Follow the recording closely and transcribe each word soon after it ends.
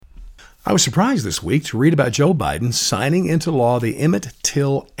I was surprised this week to read about Joe Biden signing into law the Emmett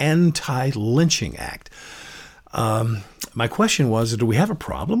Till Anti-Lynching Act. My question was, do we have a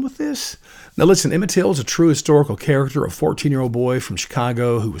problem with this? Now listen, Emmett Till is a true historical character, a 14-year-old boy from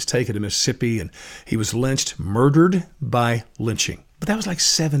Chicago who was taken to Mississippi, and he was murdered by lynching. But that was like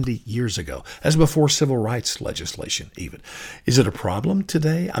 70 years ago. That's before civil rights legislation even. Is it a problem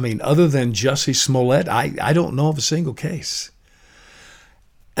today? I mean, other than Jussie Smollett, I don't know of a single case.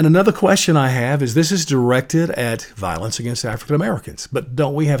 And another question I have is, this is directed at violence against African Americans, but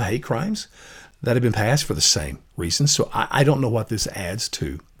don't we have hate crimes that have been passed for the same reasons? So I don't know what this adds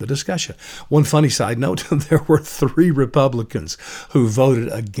to the discussion. One funny side note, there were 3 Republicans who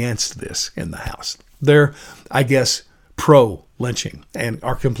voted against this in the House. They're, I guess, pro-lynching and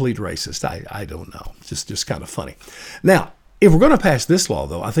are complete racist. I don't know. Just kind of funny. Now, if we're going to pass this law,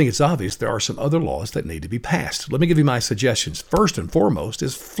 though, I think it's obvious there are some other laws that need to be passed. Let me give you my suggestions. First and foremost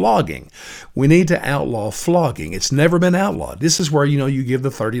is flogging. We need to outlaw flogging. It's never been outlawed. This is where, you give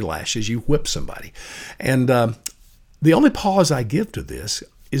the 30 lashes, you whip somebody. And the only pause I give to this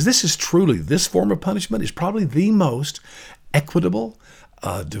is this form of punishment is probably the most equitable,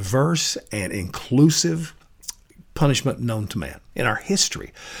 diverse, and inclusive punishment known to man in our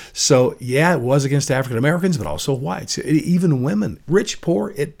history. So yeah, it was against African Americans, but also whites, even women, rich,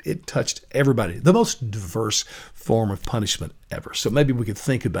 poor, it touched everybody. The most diverse form of punishment ever. So maybe we could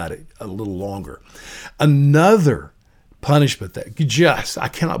think about it a little longer. Another punishment that I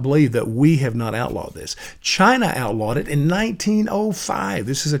cannot believe that we have not outlawed this. China outlawed it in 1905.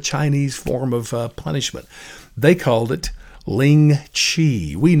 This is a Chinese form of punishment. They called it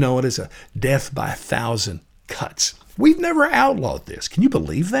Lynching. We know it as a death by 1,000 cuts. We've never outlawed this. Can you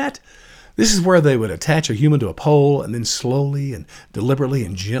believe that? This is where they would attach a human to a pole and then slowly and deliberately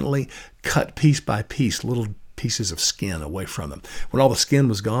and gently cut piece by piece little pieces of skin away from them. When all the skin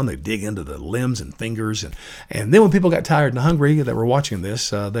was gone, they'd dig into the limbs and fingers. And then when people got tired and hungry that were watching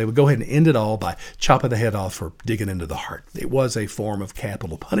this, they would go ahead and end it all by chopping the head off or digging into the heart. It was a form of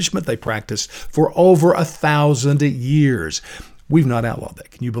capital punishment they practiced for over 1,000 years. We've not outlawed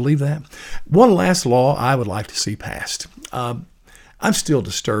that. Can you believe that? One last law I would like to see passed. I'm still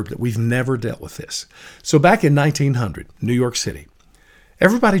disturbed that we've never dealt with this. So back in 1900, New York City,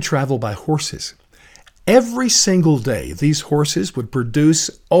 everybody traveled by horses. Every single day, these horses would produce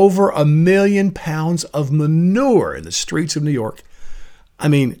over 1 million pounds of manure in the streets of New York. I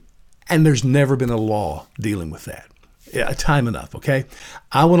mean, and there's never been a law dealing with that. Yeah, time enough, okay?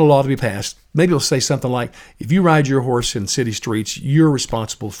 I want a law to be passed. Maybe it'll say something like, if you ride your horse in city streets, you're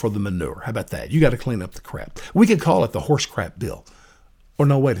responsible for the manure. How about that? You got to clean up the crap. We could call it the horse crap bill. Or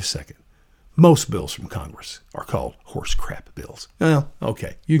no, wait a second. Most bills from Congress are called horse crap bills. Well,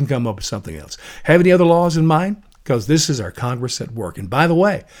 okay, you can come up with something else. Have any other laws in mind? Because this is our Congress at work. And by the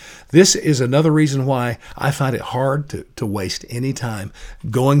way, this is another reason why I find it hard to waste any time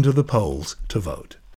going to the polls to vote.